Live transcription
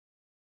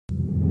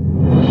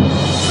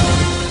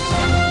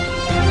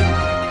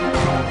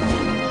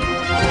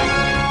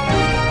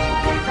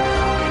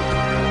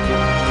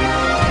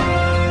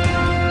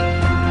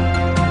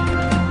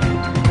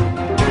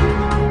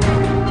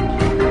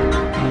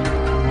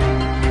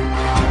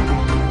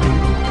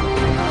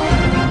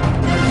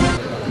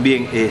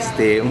Bien,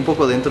 un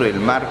poco dentro del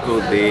marco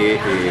de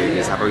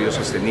desarrollo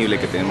sostenible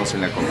que tenemos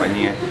en la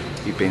compañía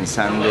y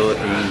pensando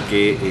en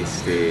que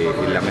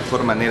la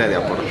mejor manera de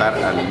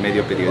aportar al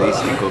medio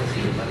periodístico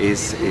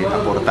es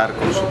aportar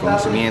con su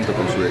conocimiento,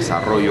 con su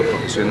desarrollo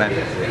profesional,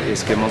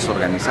 es que hemos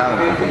organizado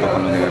en conjunto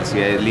con la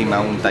Universidad de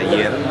Lima un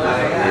taller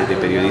de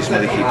periodismo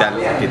digital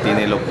que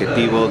tiene el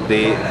objetivo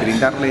de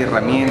brindarle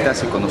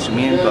herramientas y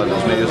conocimiento a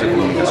los medios de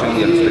comunicación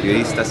y a los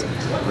periodistas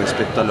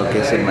respecto a lo que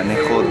es el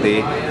manejo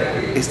de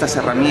estas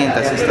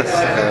herramientas, estas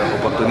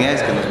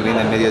oportunidades que nos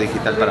brinda el medio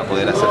digital para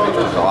poder hacer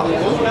nuestro trabajo.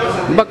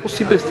 Backus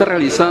siempre está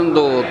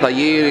realizando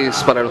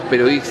talleres para los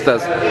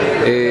periodistas,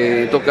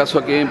 en todo caso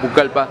aquí en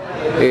Pucallpa.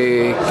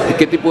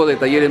 ¿Qué tipo de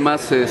talleres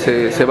más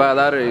se va a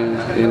dar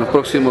en los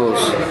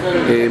próximos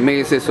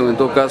meses o en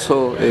todo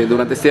caso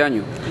durante este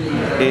año?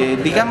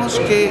 Digamos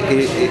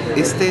que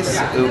este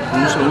es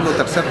un segundo o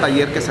tercer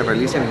taller que se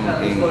realiza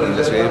en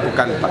la ciudad de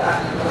Pucallpa.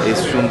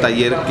 Es un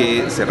taller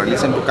que se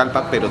realiza en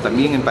Pucallpa, pero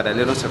también en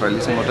paralelo se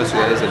realiza en otras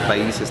ciudades del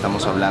país.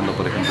 Estamos hablando,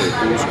 por ejemplo, de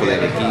Cusco, de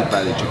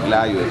Arequipa, de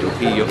Chiclayo, de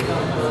Trujillo,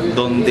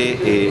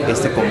 donde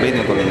este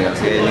convenio con la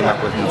Universidad de Lima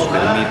pues, nos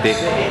permite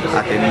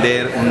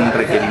atender un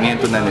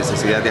requerimiento, una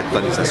necesidad de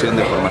actualización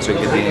de formación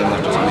que tienen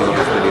nuestros amigos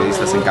los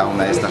periodistas en cada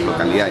una de estas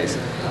localidades.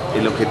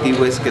 El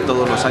objetivo es que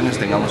todos los años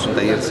tengamos un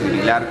taller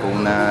similar con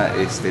una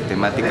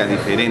temática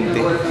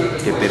diferente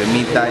que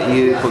permita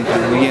ir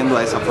contribuyendo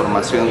a esa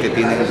formación que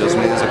tienen los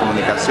medios de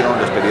comunicación,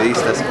 los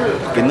periodistas,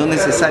 que no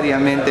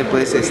necesariamente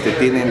pues,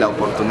 tienen la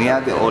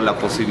oportunidad o la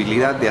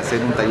posibilidad de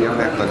hacer un taller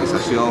de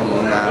actualización,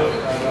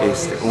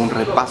 un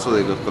repaso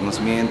de los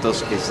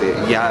conocimientos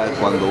ya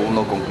cuando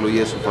uno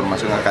concluye su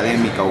formación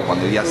académica o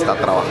cuando ya está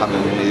trabajando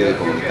en un medio de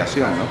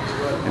comunicación,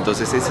 ¿no?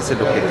 Entonces ese es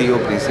el objetivo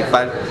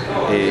principal.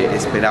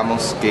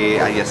 Esperamos que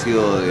haya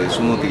sido de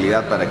suma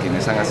utilidad para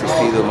quienes han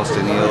asistido. Hemos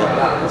tenido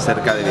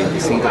cerca de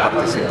 25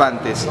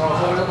 participantes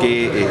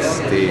que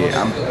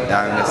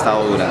han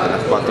estado durante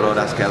las 4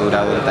 horas que ha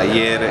durado el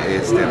taller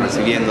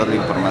recibiendo la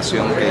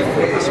información que el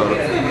profesor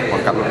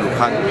Juan Carlos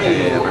Luján,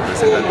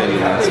 representante de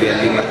la Universidad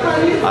de Lima,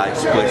 ha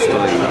expuesto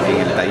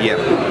en el taller.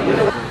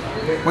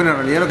 Bueno, en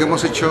realidad lo que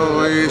hemos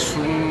hecho es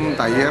un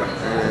taller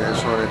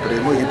sobre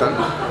periodismo digital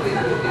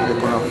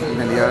con la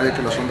finalidad de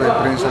que los hombres de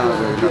prensa de la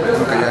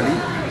región Cayali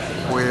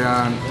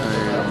puedan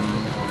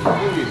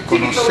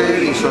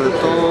conocer y sobre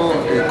todo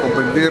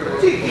comprender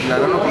la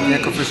gran oportunidad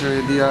que ofrece hoy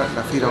en día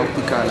la fibra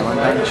óptica, la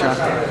banda ancha,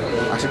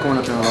 así como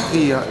la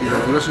tecnología y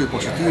los diversos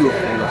dispositivos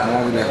como los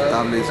móviles, las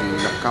tablets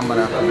y las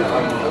cámaras como la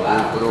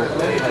GoPro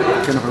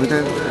que nos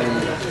permiten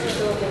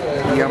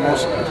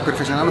digamos,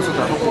 perfeccionar nuestro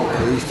trabajo como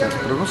periodistas,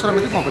 pero no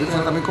solamente como periodistas,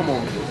 sino también como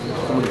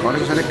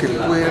comunicadores sociales que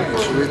pueden a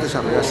su vez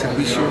desarrollar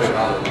servicios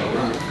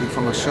de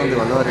información de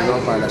valor agregado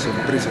para las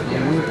empresas,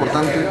 ¿no? Muy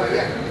importante,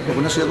 porque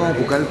una ciudad como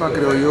Pucallpa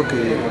creo yo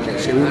que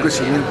se ve un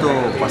crecimiento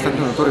bastante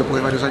notorio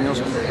después de varios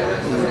años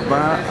y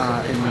va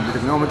a en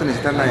determinado momento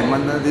necesitar la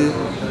demanda de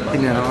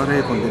generadores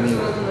de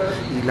contenido.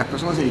 Y las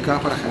personas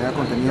dedicadas para generar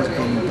contenidos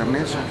en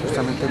internet son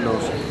justamente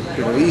los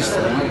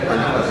periodistas, ¿no? Para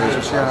las redes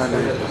sociales,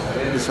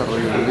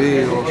 desarrollo de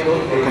videos,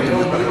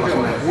 contenidos para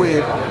páginas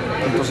web.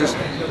 Entonces,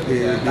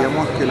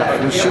 digamos que la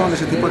función de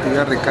ese tipo de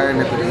actividad recae en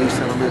el periodista,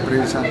 en el hombre de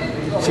prensa,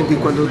 siempre y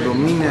cuando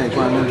domine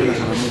adecuadamente las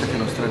herramientas que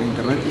nos trae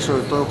internet y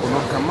sobre todo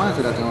conozca más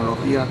de la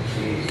tecnología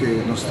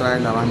que nos trae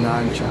la banda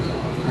ancha.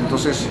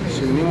 Entonces,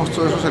 si unimos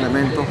todos esos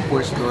elementos,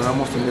 pues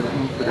logramos tener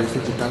un periodista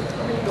digital,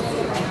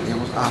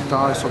 digamos,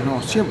 adaptado a esos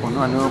nuevos tiempos,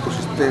 ¿no? Al nuevo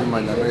ecosistema,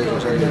 en las redes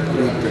sociales,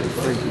 Twitter,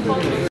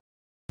 Facebook.